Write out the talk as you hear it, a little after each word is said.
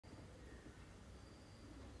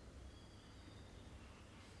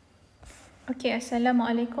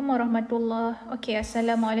Assalamualaikum warahmatullahi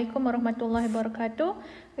wabarakatuh.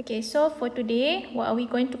 Okay, so for today, what are we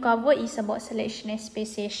going to cover is about selection and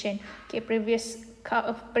speciation. Okay, previous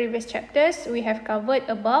chapters we have covered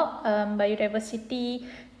about biodiversity.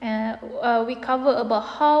 We cover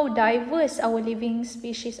about how diverse our living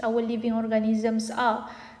species, our living organisms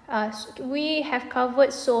are. We have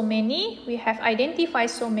covered so many, we have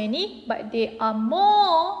identified so many, but they are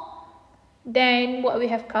more than what we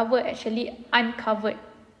have covered actually uncovered.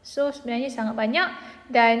 So sebenarnya sangat banyak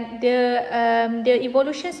dan the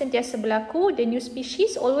evolution sentiasa berlaku, the new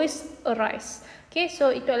species always arise. Okay, so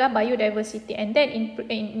itu adalah biodiversity. And then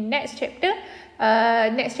in next chapter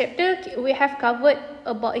we have covered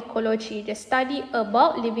about ecology, the study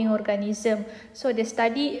about living organism. So the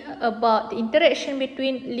study about the interaction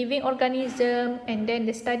between living organism, and then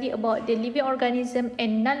the study about the living organism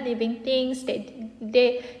and non-living things that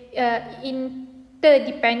they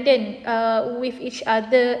interdependent with each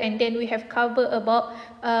other. And then we have covered about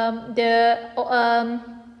the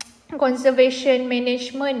conservation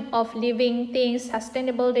management of living things,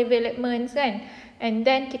 sustainable development kan. And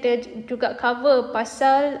then kita juga cover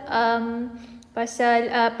pasal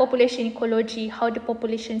population ecology, how the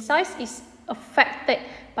population size is affected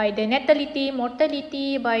by the natality,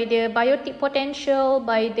 mortality, by the biotic potential,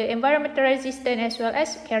 by the environmental resistance as well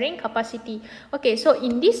as carrying capacity. Okay, so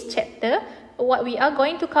in this chapter, what we are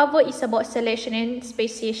going to cover is about selection and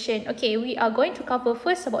speciation. Okay, we are going to cover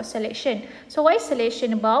first about selection. So what is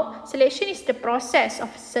selection about? Selection is the process of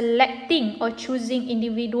selecting or choosing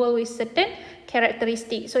individual with certain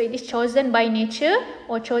characteristic. So it is chosen by nature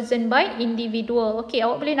or chosen by individual. Okay,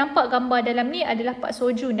 awak boleh nampak gambar dalam ni adalah Pak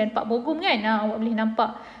Sojun dan Pak Bogum kan? Awak boleh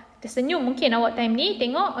nampak. Tersenyum mungkin awak time ni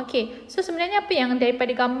tengok. Okay, so sebenarnya apa yang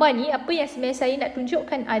daripada gambar ni, apa yang sebenarnya saya nak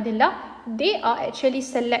tunjukkan adalah they are actually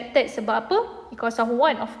selected. Sebab apa? Because of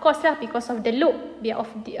one, of course lah, because of the look,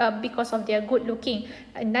 because of their good looking.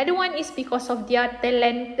 Another one is because of their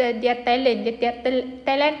talented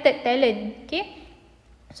talent. Okay,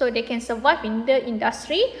 so they can survive in the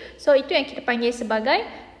industry. So itu yang kita panggil sebagai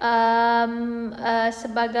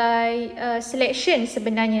selection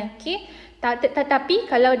sebenarnya. Okay, tetapi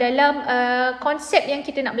kalau dalam konsep yang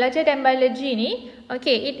kita nak belajar dalam biology ni,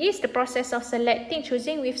 okay, it is the process of selecting,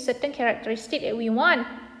 choosing with certain characteristic that we want,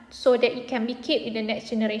 so that it can be kept in the next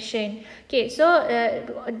generation. Okay, so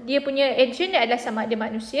dia punya agent adalah sama ada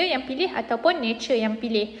manusia yang pilih ataupun nature yang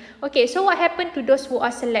pilih. Okay, so what happen to those who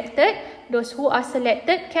are selected? Those who are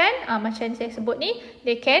selected can, macam saya sebut ni,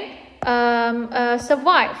 they can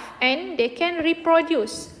survive and they can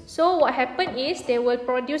reproduce. So what happen is they will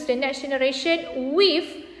produce the next generation with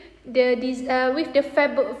the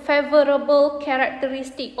favorable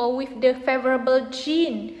characteristic or with the favorable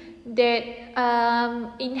gene that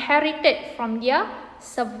inherited from their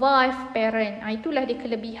survived parent. Itulah dia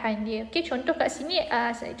kelebihan dia. Okay, contoh kat sini,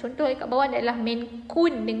 contoh kat bawah adalah Maine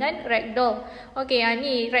Coon dengan Ragdoll. Okay,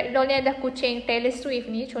 ni Ragdoll ni adalah kucing Taylor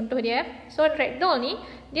Swift ni, contoh dia. So Ragdoll ni,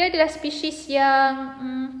 dia adalah spesies yang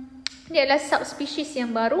dia adalah subspesies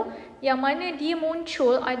yang baru, yang mana dia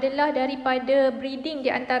muncul adalah daripada breeding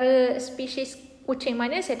di antara spesies kucing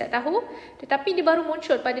mana saya tak tahu, tetapi dia baru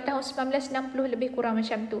muncul pada tahun 1960 lebih kurang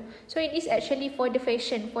macam tu. So it is actually for the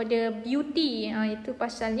fashion, for the beauty. Itu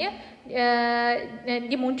pasalnya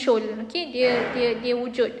dia muncul. Okay, dia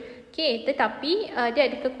wujud. Okay, tetapi dia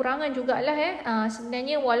ada kekurangan jugalah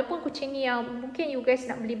sebenarnya. Walaupun kucing ni yang mungkin you guys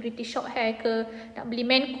nak beli British Shorthair ke, nak beli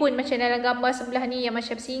Maine Coon macam dalam gambar sebelah ni yang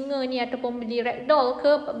macam singa ni, ataupun beli Ragdoll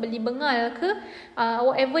ke, beli Bengal ke,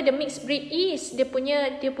 whatever the mixed breed is, dia punya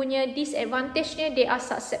disadvantage-nya, they are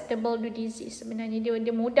susceptible to disease. Sebenarnya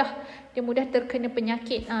dia mudah terkena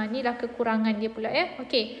penyakit. Inilah kekurangan dia pula ya.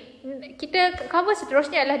 Okay, kita cover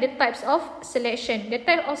seterusnya adalah the types of selection. The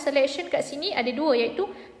type of selection kat sini ada dua, iaitu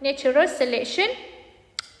natural selection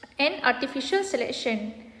and artificial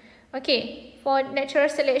selection. Okay, for natural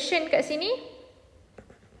selection kat sini,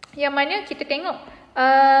 yang mana kita tengok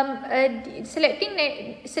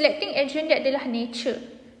selecting agent dia adalah nature.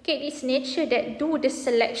 Okay, it is nature that do the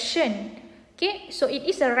selection. Okay, so it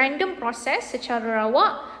is a random process secara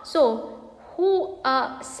rawak. So who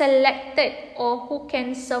are selected or who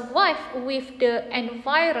can survive with the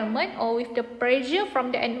environment or with the pressure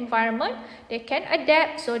from the environment, they can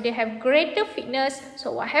adapt, so they have greater fitness.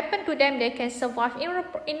 So what happened to them? They can survive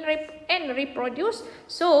and reproduce.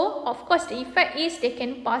 So of course the effect is they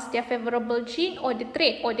can pass their favorable gene or the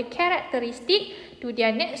trait or the characteristic to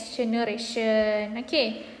their next generation.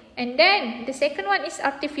 Okay, and then the second one is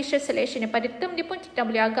artificial selection. Pada term dia pun kita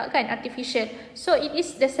boleh agakkan artificial. So it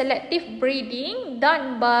is the selective breeding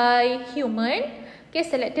done by human Okay,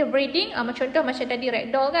 selective breeding, contoh macam tadi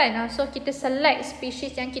ragdoll kan. So kita select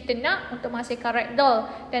species yang kita nak untuk menghasilkan ragdoll.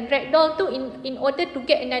 Dan ragdoll tu in order to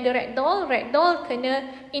get another ragdoll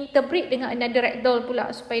kena interbreed dengan another ragdoll pula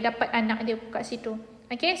supaya dapat anak dia kat situ.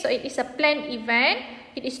 Okay, so it is a planned event.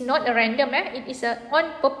 It is not a random, it is a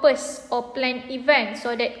on purpose or planned event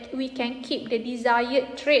so that we can keep the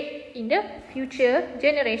desired trait in the future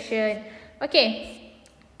generation. Okay,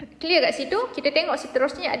 clear kat situ? Kita tengok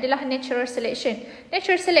seterusnya adalah natural selection.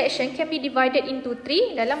 Natural selection can be divided into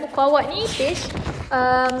 3. Dalam muka awak ni page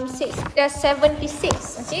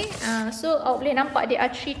 76. Okay, so awak boleh nampak there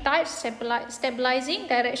are 3 types: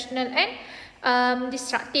 stabilizing, directional and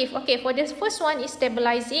destructive. Okay, for the first one is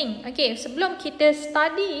stabilizing. Okay, sebelum kita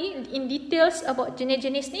study in details about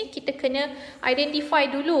jenis-jenis ni, kita kena identify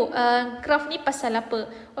dulu graph ni pasal apa.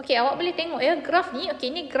 Okay, awak boleh tengok ya graph ni.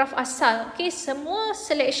 Okay, ni graph asal. Okay, semua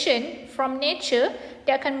selection from nature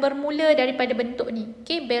dia akan bermula daripada bentuk ni.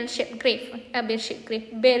 Okay, bell shape curve. Maksud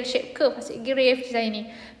graph saya ni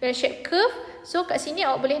bell shape curve. So kat sini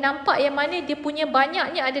awak boleh nampak yang mana dia punya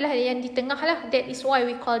banyaknya adalah yang di tengah lah. That is why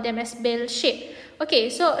we call them as bell shape.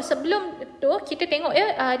 Okay, so sebelum tu kita tengok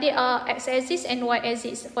ya, they are x-axis and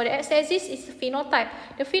y-axis. For the x-axis is phenotype.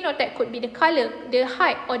 The phenotype could be the color, the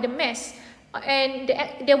height or the mass. And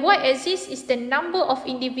the y-axis is the number of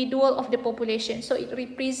individual of the population. So it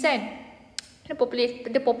represent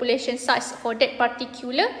the population size for that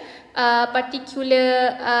particular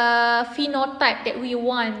phenotype that we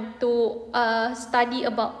want to study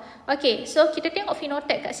about. Okay, so kita tengok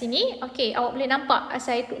phenotype kat sini. Okay, awak boleh nampak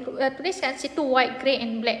saya tuliskan situ white, grey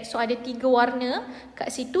and black. So ada 3 warna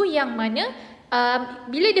kat situ yang mana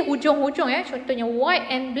bila dia hujung-hujung ya, contohnya white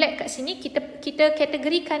and black kat sini, kita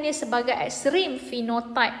kategorikan dia sebagai extreme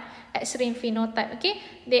phenotype. Okay,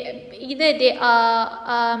 either they are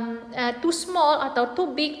too small atau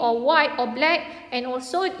too big, or white or black, and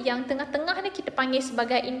also yang tengah-tengah ni kita panggil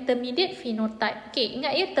sebagai intermediate phenotype. Okay,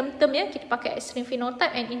 ingat ya term-term ya, kita pakai extreme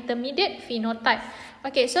phenotype and intermediate phenotype.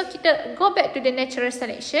 Okay, so kita go back to the natural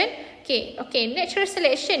selection. Okay, natural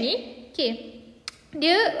selection ni, okay,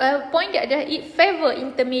 dia point dia adalah it favor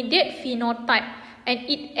intermediate phenotype and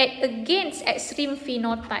it act against extreme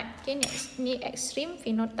phenotype. Okay, ni extreme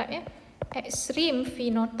phenotype ya. Extreme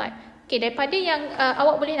phenotype. Okay, daripada yang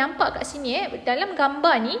awak boleh nampak kat sini dalam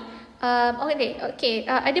gambar ni,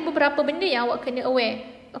 ada beberapa benda yang awak kena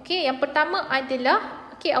aware. Okay, yang pertama adalah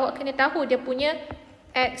awak kena tahu dia punya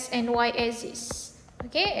x and y axis.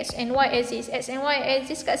 Okay, x and y axis. X and y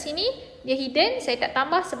axis kat sini dia hidden, saya tak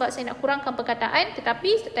tambah sebab saya nak kurangkan perkataan,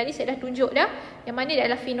 tetapi tadi saya dah tunjuk dah yang mana dia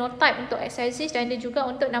adalah phenotype untuk x axis dan dia juga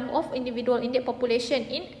untuk number of individual in the population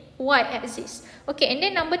in y axis. Okay, and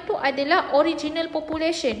then number 2 adalah original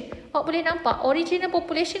population. Awak boleh nampak original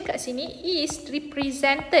population kat sini is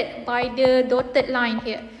represented by the dotted line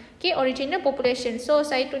here. Okay, original population. So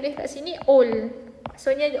saya tulis kat sini all.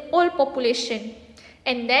 Maksudnya all population.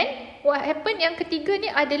 And then what happen yang ketiga ni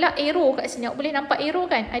adalah arrow kat sini. Awak boleh nampak arrow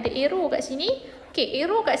kan? Ada arrow kat sini. Okay,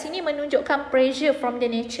 arrow kat sini menunjukkan pressure from the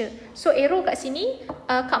nature. So arrow kat sini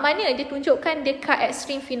kat mana dia tunjukkan dekat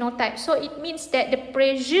extreme phenotype. So it means that the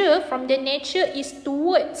pressure from the nature is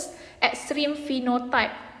towards extreme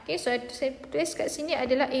phenotype. Okay, so saya tulis kat sini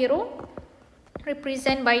adalah arrow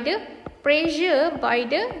represent by the pressure by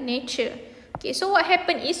the nature. Okay, so what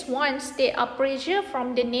happen is once there are pressure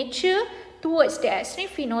from the nature towards the extreme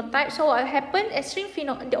phenotype, so what happen,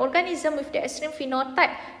 the organism with the extreme phenotype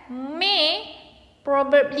may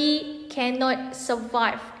probably cannot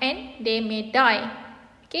survive and they may die.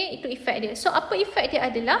 Okay, itu efek dia. So apa efek dia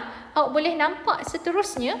adalah, awak boleh nampak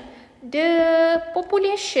seterusnya the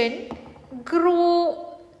population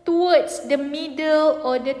grow towards the middle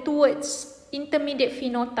or the towards intermediate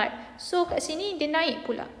phenotype. So kat sini dia naik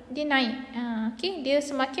pula, dia naik. Okay, dia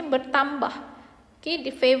semakin bertambah. Okay,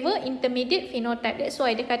 dia favor intermediate phenotype. That's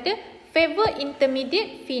why dia kata favor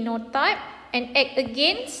intermediate phenotype and act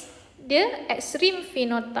against the extreme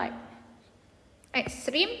phenotype.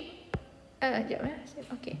 Extreme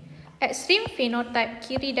phenotype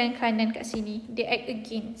kiri dan kanan kat sini dia act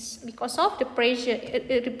against because of the pressure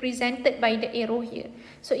represented by the arrow here.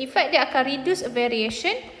 So effect dia akan reduce a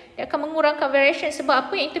variation. Dia akan mengurangkan variation sebab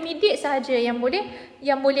apa? Yang intermediate sahaja yang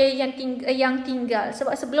tinggal.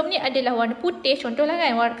 Sebab sebelum ni adalah warna putih, contohlah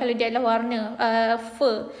kan, kalau dia adalah warna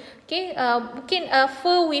fur. Okay, mungkin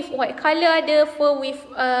fur with white color ada, fur with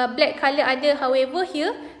black color ada. However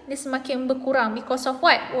here dia semakin berkurang because of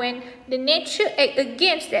what? When the nature act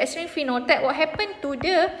against the extreme phenotype, what happen to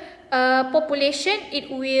the population?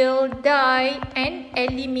 It will die and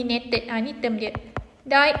eliminated. Ni term dia.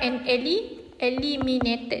 Die and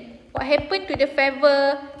eliminated. What happened to the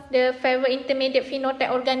favor the favor intermediate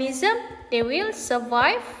phenotype organism, they will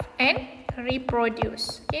survive and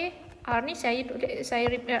reproduce. Okay, R ni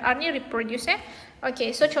R ni reproduce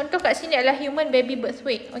Okay, so contoh kat sini adalah human baby birth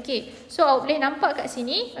weight. Okay, so awak boleh nampak kat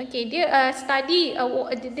sini. Okay, dia study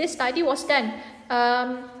was done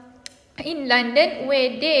in London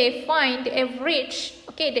where they find the average.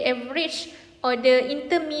 Okay, the average or the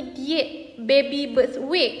intermediate baby birth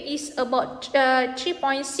weight is about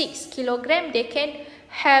 3.6 kilogram. They can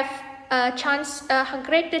have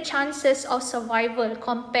greater chances of survival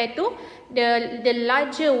compared to the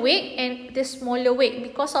larger weight and the smaller weight,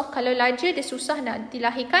 because of kalau larger dia susah nak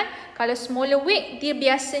dilahirkan, kalau smaller weight dia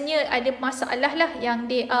biasanya ada masalah lah yang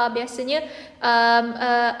they are biasanya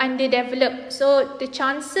underdeveloped, so the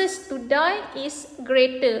chances to die is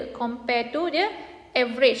greater compared to the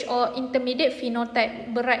average or intermediate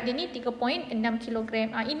phenotype. Berat dia ni 3.6 kg.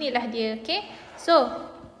 Inilah dia. Okay, so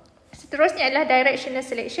seterusnya adalah directional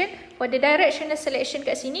selection. For the directional selection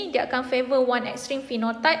kat sini, dia akan favor one extreme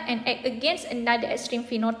phenotype and act against another extreme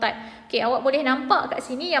phenotype. Okay, awak boleh nampak kat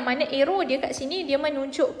sini yang mana arrow dia kat sini, dia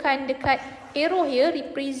menunjukkan dekat arrow here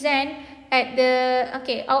represent at the,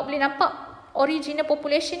 okay, awak boleh nampak original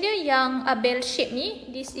population dia yang bell shape ni.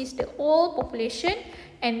 This is the old population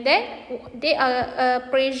and then they are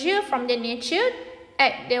pressure from the nature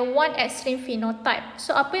at the one extreme phenotype.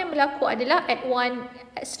 So apa yang berlaku adalah at one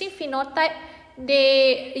extreme phenotype,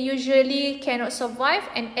 they usually cannot survive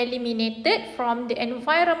and eliminated from the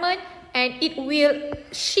environment, and it will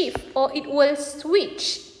shift or it will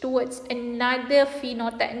switch towards another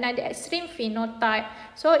phenotype, another extreme phenotype.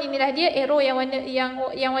 So inilah dia arrow yang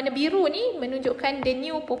warna biru ni menunjukkan the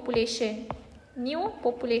new population. New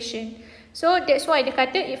population. So that's why dia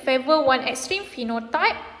kata it favor one extreme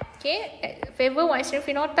phenotype. Okay, favor one extreme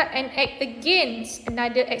phenotype and act against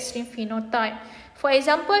another extreme phenotype. For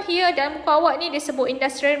example, here dalam buku awak ni dia sebut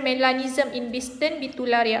industrial melanism in Biston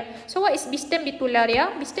bitularia. So what is Biston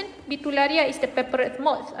bitularia? Biston bitularia is the peppered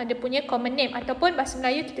moth. Dia punya common name ataupun bahasa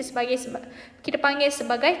Melayu kita panggil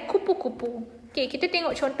sebagai kupu-kupu. Okay, kita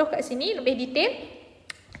tengok contoh kat sini lebih detail.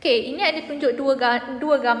 Okay, ini ada tunjuk dua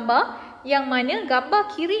gambar. Yang mana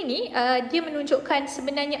gambar kiri ni dia menunjukkan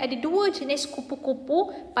sebenarnya ada dua jenis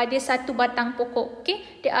kupu-kupu pada satu batang pokok. Okay,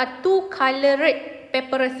 there are two colored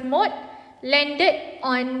peppered moth landed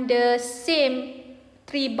on the same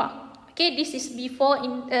tree bark. Okay, this is before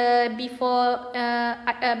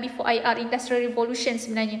IR, Industrial Revolution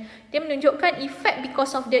sebenarnya. Dia menunjukkan effect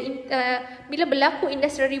because of the bila berlaku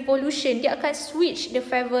Industrial Revolution, dia akan switch the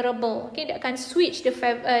favorable. Okay, dia akan switch the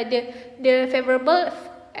favorable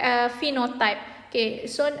phenotype. Okay,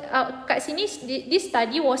 so kat sini this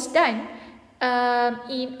study was done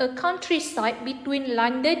in a countryside between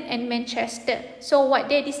London and Manchester. So what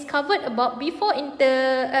they discovered about before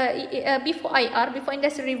IR, before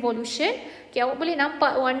Industrial Revolution, okay, awak boleh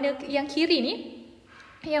nampak warna yang kiri ni,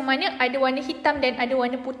 yang mana ada warna hitam dan ada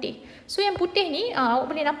warna putih. So yang putih ni awak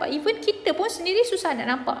boleh nampak, even kita pun sendiri susah nak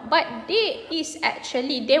nampak, but there was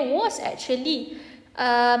actually the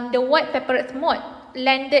white peppered moth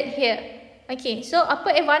landed here. Okay, so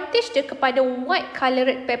apa advantage dia kepada white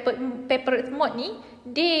colored peppered moth ni?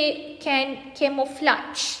 They can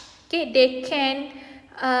camouflage. Okay, they can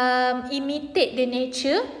imitate the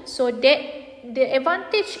nature, so that the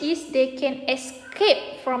advantage is they can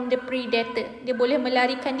escape from the predator. Dia boleh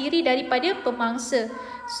melarikan diri daripada pemangsa.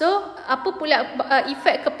 So apa pula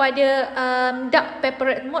efek kepada dark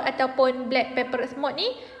peppered moth ataupun black peppered moth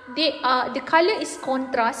ni? The color is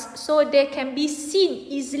contrast, so they can be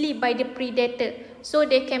seen easily by the predator. So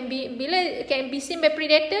they can be, bila can be seen by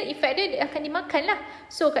predator, effect dia akan dimakan lah.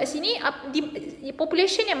 So kat sini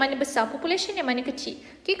population yang mana besar, population yang mana kecil.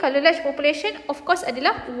 Okay, kalau large population of course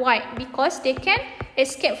adalah white, because they can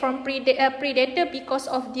escape from predator because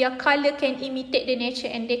of their color can imitate the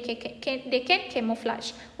nature and they can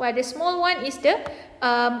camouflage. While the small one is the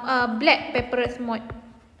black peppered moth.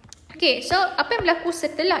 Okay, so apa yang berlaku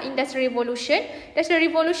setelah Industrial Revolution? Industrial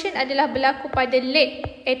Revolution adalah berlaku pada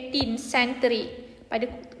late 18th century.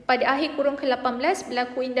 Pada akhir kurun ke-18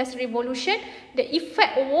 berlaku Industrial Revolution. The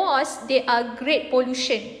effect was there are great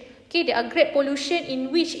pollution. Okay, there are great pollution in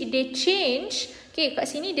which they change. Okay, kat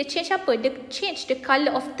sini dia change apa? Dia change the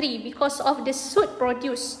colour of tree because of the soot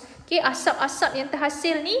produce. Okay, asap-asap yang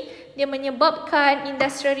terhasil ni dia menyebabkan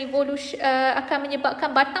Industrial Revolution akan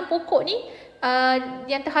menyebabkan batang pokok ni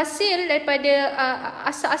yang terhasil daripada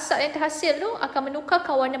asap-asap yang terhasil tu akan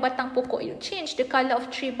menukarkan warna batang pokok. It will change the colour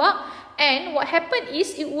of tree bark, and what happen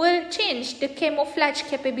is it will change the camouflage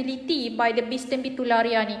capability by the Biston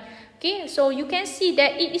bitularia ni. Okay, so you can see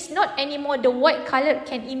that it is not anymore the white color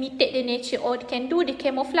can imitate the nature or can do the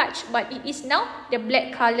camouflage, but it is now the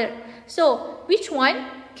black color. So which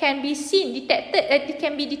one can be seen, detected, it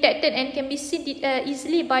can be detected and can be seen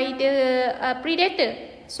easily by the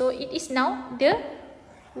predator? So it is now the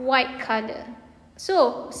white color.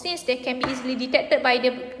 So since they can be easily detected by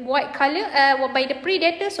the white color, by the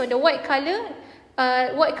predator, so the white color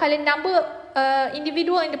number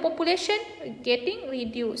individual in the population getting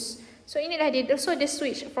reduced. So inilah dia, so the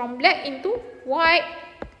switch from black into white,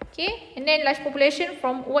 okay, and then large population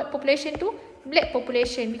from white population to black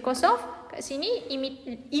population because of kat sini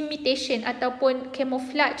imitation ataupun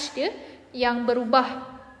camouflage dia yang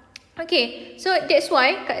berubah. Okay, so that's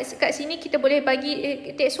why kat sini kita boleh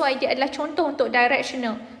bagi, that's why dia adalah contoh untuk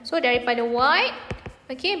directional. So daripada white,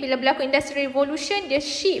 okay, bila berlaku industrial revolution dia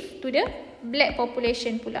shift to the black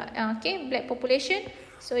population pula. Okay, black population,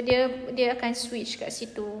 so dia akan switch kat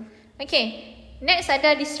situ. Okay, next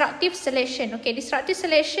ada destructive selection. Okay, destructive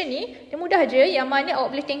selection ni dia mudah je, yang mana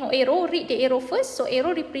awak boleh tengok arrow, read the arrow first. So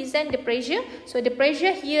arrow represent the pressure. So the pressure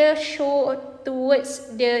here show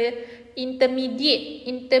towards the intermediate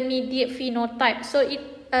phenotype. So it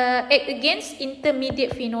act against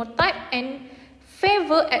intermediate phenotype and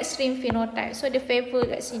favor extreme phenotype. So the favor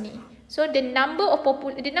kat sini. So the number of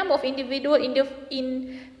individual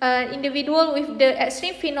individual with the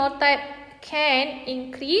extreme phenotype can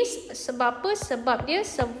increase. Sebab apa? Sebab dia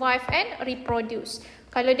survive and reproduce.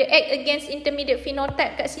 Kalau dia act against intermediate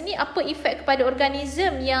phenotype kat sini, apa efek kepada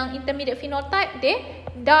organism yang intermediate phenotype? They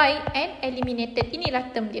die and eliminated. Inilah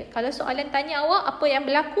term dia. Kalau soalan tanya awak apa yang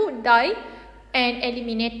berlaku, die and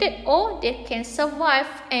eliminated, or they can survive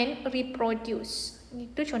and reproduce.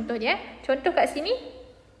 Itu contoh dia. Contoh kat sini,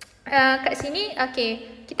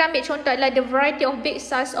 okay, kita ambil contoh adalah the variety of big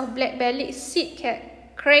size of black-bellied seed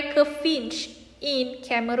cracker finch in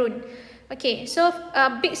Cameroon. Okay, so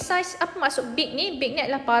big size, apa maksud big ni? Big ni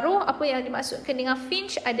adalah paruh. Apa yang dimaksudkan dengan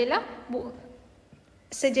finch adalah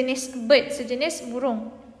sejenis bird, sejenis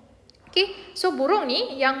burung. Okay, so burung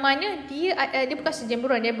ni yang mana dia bukan sejenis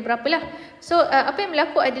burung, dia beberapa lah. So apa yang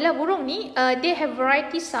berlaku adalah burung ni they have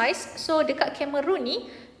variety size. So dekat Cameroon ni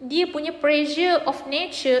dia punya pressure of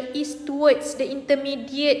nature is towards the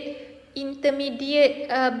intermediate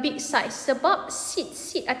big size, sebab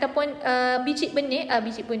seed ataupun biji benih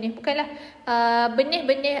bukanlah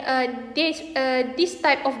benih-benih, this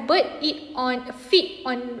type of bird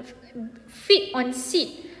feed on seed.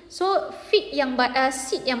 So seed yang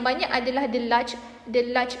banyak adalah the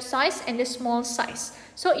large size and the small size.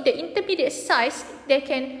 So the intermediate size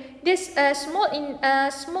small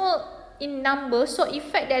in number. So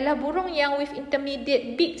effect adalah burung yang with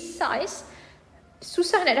intermediate big size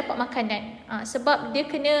susah nak dapat makanan. Sebab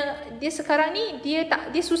dia sekarang ni dia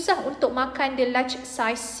susah untuk makan the large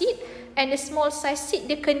size seed, and the small size seed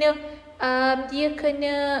dia kena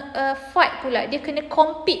fight pula, dia kena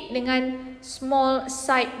compete dengan small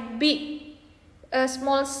size big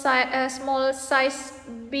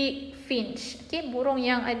finch. Okay, burung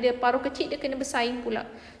yang ada paruh kecil dia kena bersaing pula.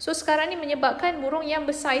 So sekarang ni menyebabkan burung yang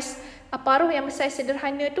paruh yang bersaiz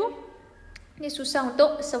sederhana tu dia susah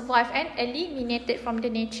untuk survive and eliminated from the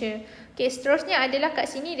nature. Okay, seterusnya adalah kat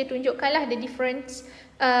sini dia tunjukkanlah the difference,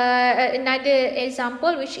 another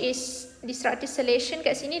example which is destructive selection.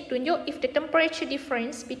 Kat sini tunjuk if the temperature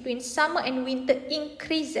difference between summer and winter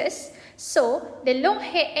increases, so the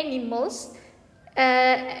long-haired animals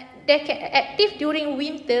they can active during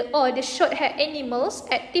winter, or the short-haired animals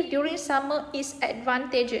active during summer is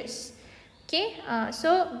advantageous. Okay,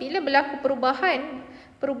 so bila berlaku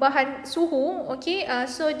perubahan suhu, okay,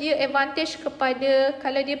 so dia advantage kepada,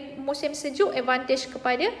 kalau dia musim sejuk advantage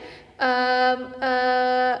kepada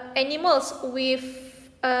animals with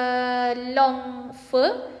long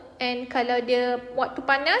fur, and kalau dia waktu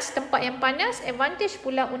panas, tempat yang panas, advantage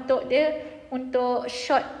pula untuk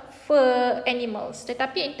short fur animals.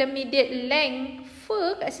 Tetapi intermediate length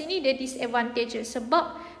fur kat sini dia disadvantageous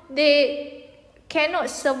sebab they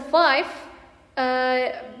cannot survive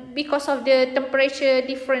because of the temperature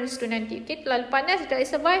difference tu nanti. Okay, terlalu panas dia tak boleh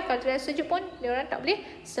survive, kalau terlalu sejuk pun dia orang tak boleh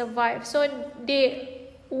survive. So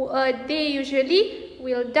they usually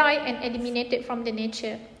will die and eliminated from the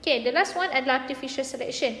nature. Okay, the last one adalah artificial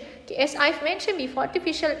selection. Okay, as I've mentioned before,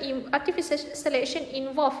 artificial selection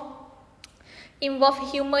involve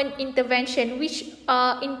human intervention, which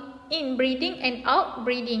are inbreeding and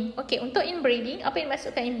outbreeding. Okay, untuk inbreeding, apa yang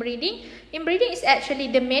dimaksudkan inbreeding? Inbreeding is actually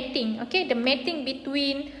the mating. Okay, the mating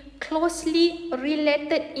between closely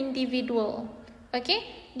related individual. Okay,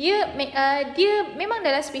 dia memang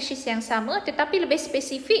dalam spesies yang sama, tetapi lebih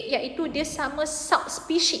spesifik, iaitu dia sama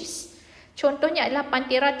subspecies. Contohnya adalah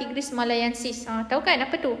Panthera tigris malayensis. Tahu kan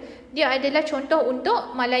apa tu? Dia adalah contoh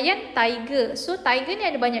untuk Malayan tiger. So tiger ni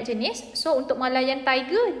ada banyak jenis. So untuk Malayan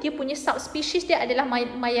tiger, dia punya subspecies dia adalah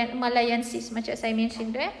malayensis, macam saya mention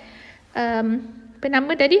tu apa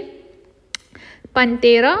nama tadi?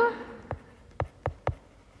 Panthera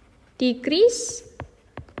tigris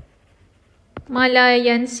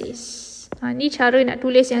malayensis. Ni cara nak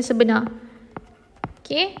tulis yang sebenar.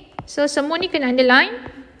 Okay. So semua ni kena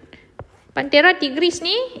underline. Panthera tigris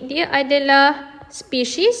ni dia adalah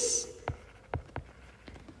spesies.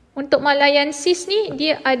 Untuk malayensis ni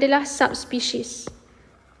dia adalah subspecies.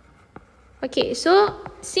 Okay, so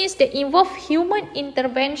since they involve human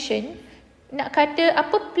intervention, nak kata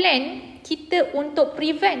apa plan kita untuk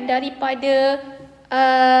prevent daripada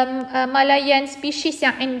Malayan species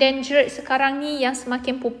yang endangered sekarang ni yang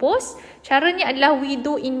semakin pupus, caranya adalah we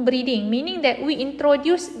do inbreeding, meaning that we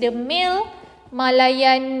introduce the male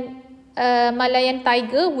Malayan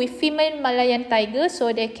tiger with female Malayan tiger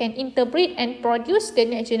so they can interbreed and produce the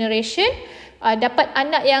next generation. Dapat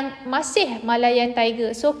anak yang masih Malayan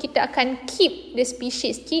tiger. So kita akan keep the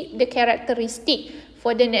species, keep the characteristic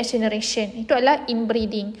for the next generation. Itu adalah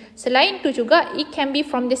inbreeding. Selain tu juga it can be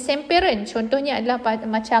from the same parent. Contohnya adalah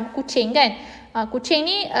macam kucing kan. Kucing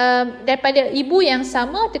ni daripada ibu yang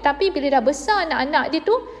sama, tetapi bila dah besar anak-anak dia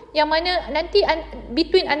tu, yang mana nanti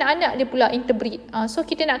between anak-anak dia pula interbreed. So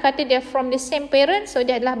kita nak kata dia from the same parent, so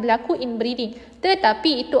dia adalah berlaku inbreeding.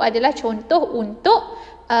 Tetapi itu adalah contoh untuk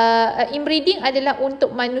inbreeding adalah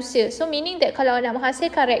untuk manusia. So meaning that kalau nak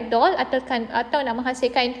menghasilkan ragdoll atau nak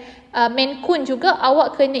menghasilkan Maine Coon juga,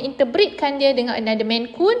 awak kena interbreedkan dia dengan another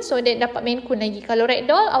Maine Coon so that dapat Maine Coon lagi. Kalau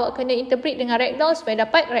ragdoll, awak kena interbreed dengan ragdoll supaya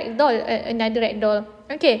dapat ragdoll, another ragdoll.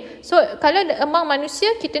 Okay, so kalau among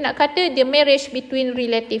manusia, kita nak kata the marriage between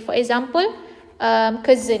relative. For example,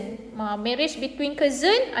 cousin. Marriage between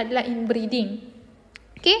cousin adalah inbreeding.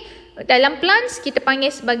 Okay, dalam plants kita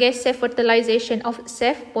panggil sebagai self-fertilization of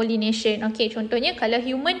self-pollination. Okay, contohnya kalau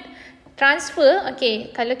human transfer,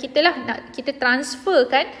 okay, kalau kita nak kita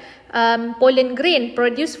transferkan pollen grain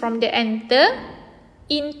produced from the anther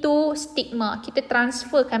into stigma, kita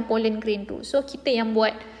transferkan pollen grain tu. So kita yang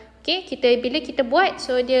buat. Okay, bila kita buat,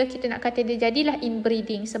 so kita nak kata dia jadilah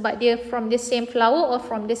inbreeding sebab dia from the same flower or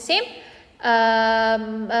from the same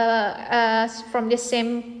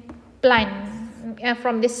plant,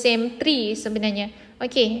 from the same tree sebenarnya.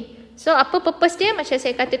 Okay, so apa purpose dia? Macam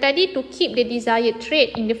saya kata tadi, to keep the desired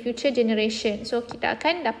trait in the future generation. So kita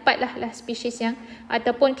akan dapatlah spesies yang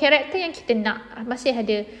ataupun karakter yang kita nak masih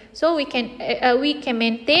ada. So we can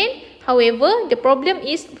maintain. However, the problem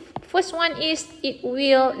is first one is it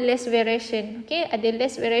will less variation. Okay, ada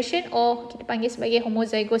less variation or kita panggil sebagai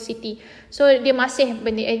homozygosity. So dia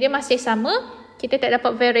masih sama. Kita tak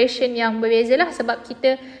dapat variation yang berbeza lah sebab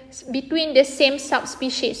kita between the same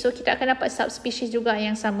subspecies. So kita akan dapat subspecies juga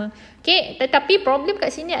yang sama. Okay, tetapi problem kat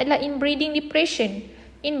sini adalah inbreeding depression.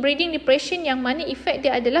 Inbreeding depression yang mana effect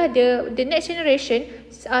dia adalah the next generation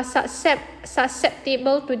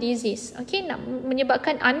susceptible to disease. Okay, nak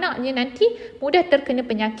menyebabkan anaknya nanti mudah terkena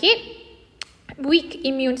penyakit, weak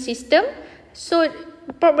immune system. So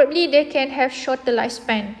probably they can have shorter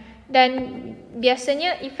lifespan. Dan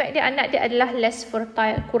biasanya efek dia anak dia adalah less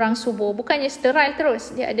fertile, kurang subur. Bukannya sterile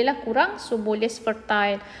terus, dia adalah kurang subur, less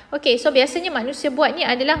fertile. Okay, so biasanya manusia buat ni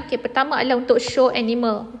adalah, okay, pertama adalah untuk show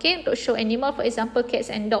animal. Okay, untuk show animal, for example cats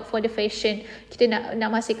and dog for the fashion. Kita nak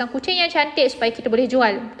menghasilkan kucing yang cantik supaya kita boleh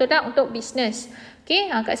jual. Betul tak? Untuk business.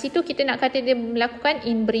 Okay, kat situ kita nak kata dia melakukan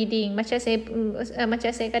inbreeding. Macam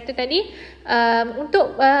saya kata tadi,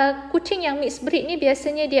 untuk kucing yang mixed breed ni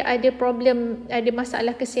biasanya dia ada problem, ada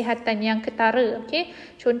masalah kesihatan yang ketara. Okay,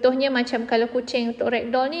 contohnya macam kalau kucing untuk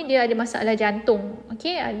ragdoll ni dia ada masalah jantung.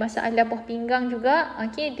 Okay, ada masalah buah pinggang juga.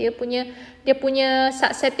 Okay, dia punya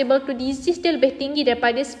susceptible to disease dia lebih tinggi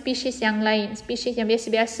daripada spesies yang lain. Spesies yang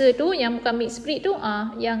biasa-biasa tu, yang bukan mixed breed tu,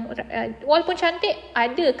 yang walaupun cantik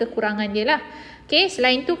ada kekurangan dia lah. Okay,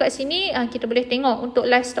 selain tu kat sini kita boleh tengok untuk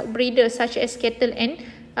livestock breeder such as cattle and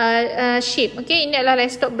sheep. Okay, ini adalah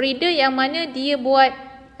livestock breeder yang mana dia buat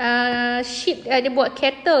sheep, dia buat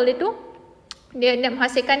cattle dia tu, dia nak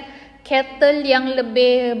menghasilkan cattle yang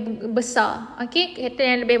lebih besar. Okay, cattle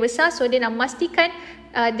yang lebih besar, so dia nak memastikan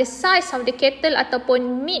the size of the cattle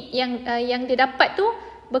ataupun meat yang dia dapat tu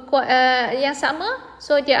yang sama.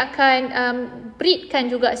 So dia akan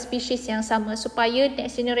breedkan juga spesies yang sama supaya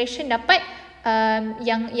next generation dapat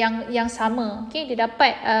yang sama. Okay, dia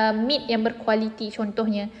dapat meat yang berkualiti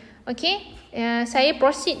contohnya. Okay, saya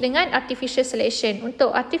proceed dengan artificial selection.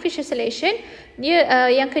 Untuk artificial selection,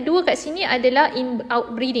 dia yang kedua kat sini adalah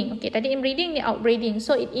outbreeding. Okay, tadi inbreeding, ni outbreeding.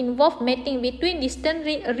 So it involve mating between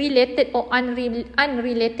distantly related or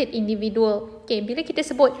unrelated individual. Okay, bila kita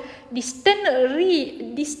sebut distantly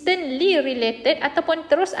related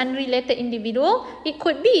ataupun terus unrelated individual, it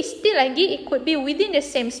could be it could be within the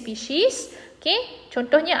same species. Okay,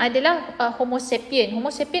 contohnya adalah Homo sapien.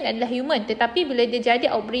 Homo sapien adalah human, tetapi bila dia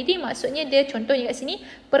jadi outbreeding, maksudnya dia contohnya kat sini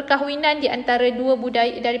perkahwinan di antara dua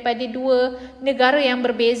budaya daripada dua negara yang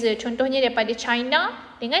berbeza. Contohnya daripada China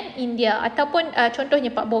dengan India, ataupun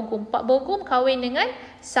contohnya Pak Bogum. Pak Bogum kahwin dengan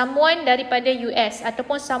someone daripada US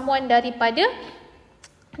ataupun someone daripada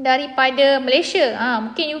Malaysia.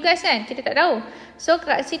 Mungkin you guys kan, kita tak tahu. So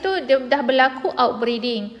kat situ dia dah berlaku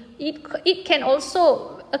outbreeding. It can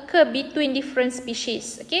also occur between different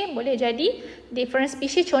species. Okay, boleh jadi different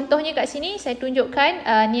species. Contohnya kat sini saya tunjukkan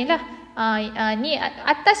ni lah. Ni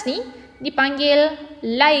atas ni dipanggil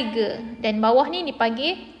liger dan bawah ni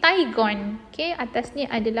dipanggil tigon. Okay, atas ni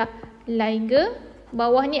adalah liger,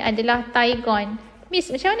 bawah ni adalah tigon. Miss,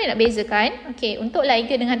 macam mana nak bezakan? Okay, untuk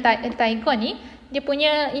liger dengan tigon ni, dia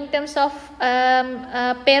punya in terms of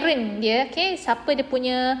parent dia, okay, siapa dia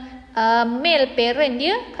punya male parent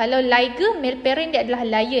dia. Kalau liger, male parent dia adalah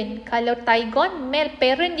lion. Kalau tigon, male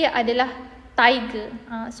parent dia adalah tiger.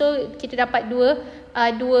 So kita dapat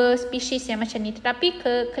dua spesies yang macam ni. Tetapi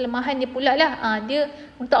kelemahan dia pula lah, dia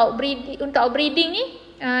untuk outbreeding ni,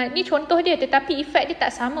 ni contoh dia, tetapi efek dia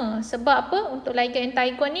tak sama. Sebab apa? Untuk liger and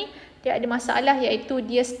tigon ni, dia ada masalah, iaitu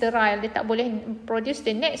dia sterile. Dia tak boleh produce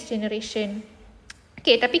the next generation.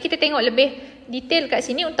 Okay, tapi kita tengok lebih detail kat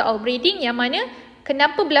sini untuk outbreeding, yang mana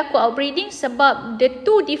kenapa berlaku outbreeding? Sebab the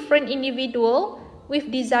two different individual with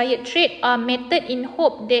desired trait are mated in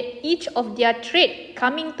hope that each of their trait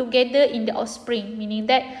coming together in the offspring. Meaning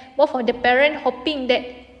that both of the parent hoping that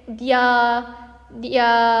their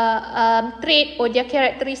trait or their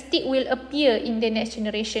characteristic will appear in the next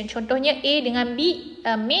generation. Contohnya A dengan B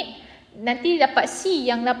mate, nanti dapat C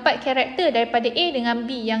yang dapat karakter daripada A dengan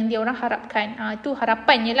B yang dia orang harapkan. Itu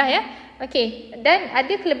harapannya lah ya. Okay, dan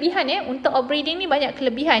ada kelebihan ya. Untuk outbreeding ni banyak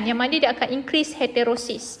kelebihan, yang mana dia akan increase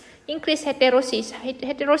heterosis. Heterosis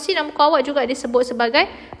dalam muka awak juga disebut sebagai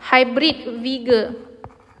hybrid vigor.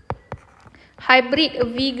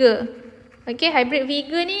 Okay, hybrid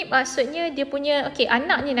vigor ni maksudnya dia punya, okay,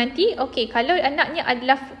 anaknya nanti, okay, kalau anaknya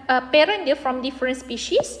adalah parent dia from different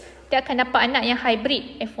species, dia akan dapat anak yang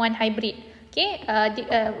hybrid, F1 hybrid. Okay,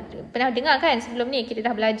 pernah dengar kan sebelum ni kita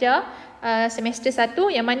dah belajar semester 1,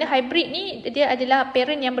 yang mana hybrid ni dia adalah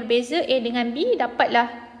parent yang berbeza, A dengan B, dapatlah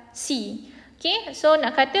C. Okay, so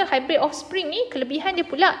nak kata hybrid offspring ni kelebihan dia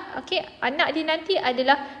pula, okay, anak dia nanti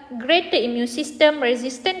adalah greater immune system,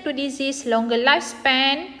 resistant to disease, longer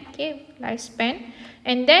lifespan, okay,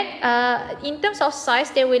 and then in terms of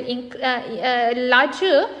size they will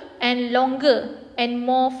larger and longer and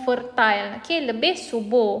more fertile. Okay, lebih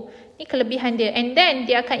subur. Ni kelebihan dia. And then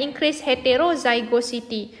dia akan increase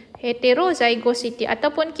heterozygosity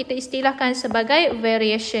ataupun kita istilahkan sebagai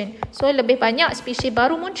variation. So lebih banyak spesies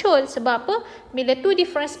baru muncul. Sebab apa? Bila two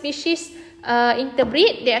different species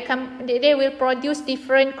interbreed, they will produce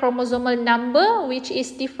different chromosomal number which is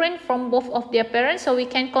different from both of their parents, so we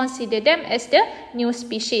can consider them as the new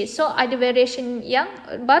species. So ada variation yang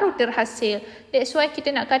baru terhasil. That's why kita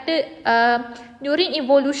nak kata during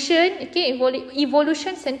evolution, okay,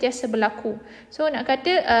 evolution sentiasa berlaku. So nak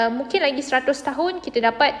kata mungkin lagi 100 tahun kita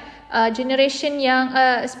dapat generation yang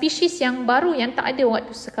species yang baru yang tak ada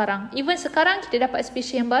waktu sekarang. Even sekarang kita dapat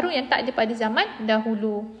species yang baru yang tak ada pada zaman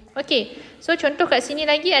dahulu. Okay, so contoh kat sini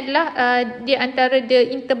lagi adalah di antara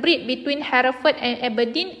the interbreed between Hereford and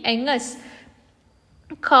Aberdeen Angus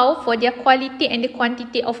cow for their quality and the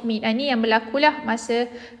quantity of meat. Ini yang berlaku lah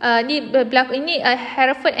masa ni berlaku ini.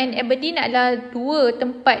 Hereford and Aberdeen adalah dua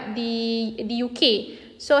tempat di UK.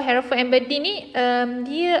 So Hereford and Aberdeen ni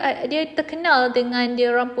dia terkenal dengan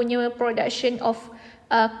dia orang punya production of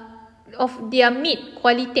their meat,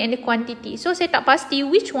 quality and the quantity. So saya tak pasti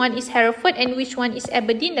which one is Hereford and which one is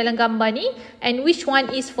Aberdeen dalam gambar ni, and which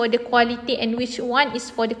one is for the quality and which one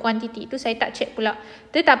is for the quantity. Itu saya tak check pula.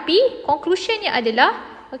 Tetapi conclusionnya adalah,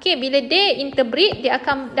 okay, bila dia interbreed, dia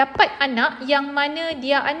akan dapat anak yang mana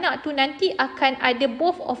dia anak tu nanti akan ada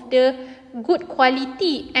both of the good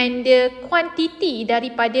quality and the quantity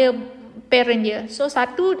daripada parent dia. So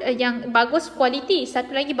satu yang bagus quality,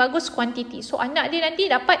 satu lagi bagus quantity. So anak dia nanti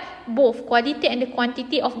dapat both quality and the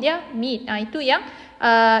quantity of their meat. Itu yang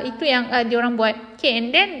Itu yang diorang buat. Okay, and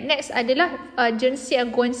then next adalah Jersey and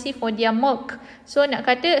Guernsey for their milk. So nak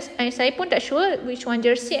kata saya pun tak sure which one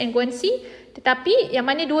Jersey and Guernsey, tetapi yang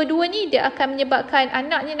mana dua-dua ni dia akan menyebabkan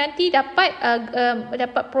anaknya nanti dapat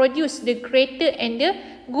produce the greater and the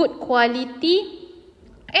good quality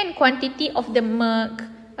and quantity of the milk.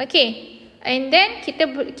 Okay. And then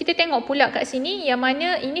kita tengok pula kat sini yang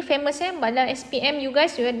mana ini famous dalam SPM you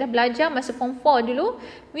guys dah belajar masa form 4 dulu.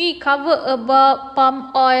 We cover about palm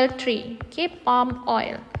oil tree. Okay, palm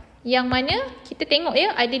oil. Yang mana kita tengok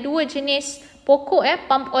ada dua jenis pokok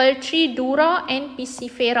palm oil tree, Dura and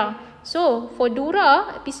Piscifera. So for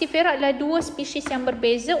Dura, Piscifera adalah dua spesies yang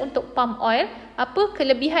berbeza untuk palm oil. Apa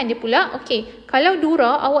kelebihan dia pula? Okay, kalau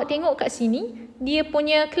Dura awak tengok kat sini, dia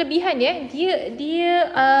punya kelebihan dia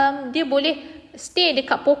boleh stay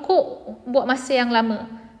dekat pokok buat masa yang lama.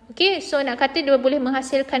 Okay, so nak kata dia boleh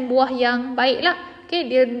menghasilkan buah yang baik lah. Okay,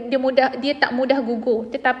 dia tak mudah gugur.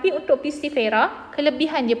 Tetapi untuk Piscifera,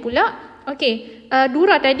 kelebihan dia pula, okay,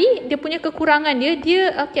 Dura tadi dia punya kekurangan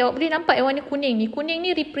dia okay, awak boleh nampak yang warna kuning ni. Kuning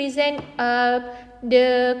ni represent the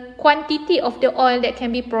quantity of the oil that can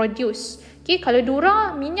be produced. Okay, kalau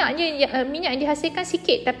Dura minyak yang dihasilkan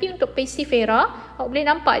sikit, tapi untuk Piscifera awak boleh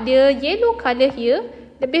nampak dia yellow colour here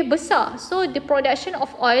lebih besar. So the production of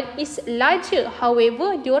oil is larger.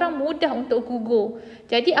 However, diorang mudah untuk gugur.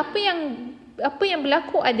 Jadi apa yang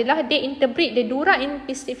berlaku adalah they interbreed the Dura in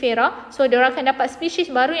Piscifera. So diorang akan dapat spesies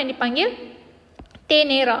baru yang dipanggil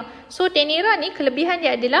Tenera. So Tenera ni kelebihan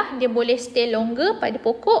dia adalah dia boleh stay longer pada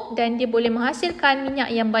pokok dan dia boleh menghasilkan minyak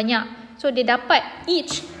yang banyak. So dia dapat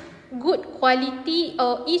each good quality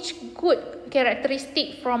or each good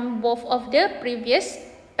characteristic from both of the previous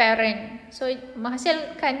parent. So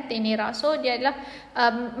menghasilkan Tenera. So dia adalah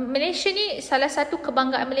Malaysia ni, salah satu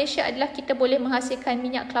kebanggaan Malaysia adalah kita boleh menghasilkan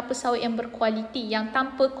minyak kelapa sawit yang berkualiti, yang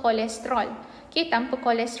tanpa kolesterol. Okay, tanpa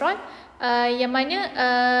kolesterol. Yang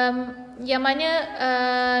mana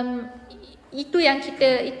itu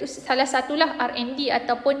salah satulah R&D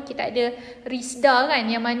ataupun kita ada RISDA kan,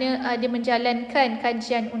 yang mana dia menjalankan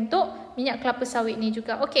kajian untuk minyak kelapa sawit ni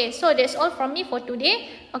juga. Okay, so that's all from me for today.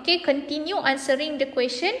 Okay, continue answering the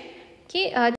question. Okay,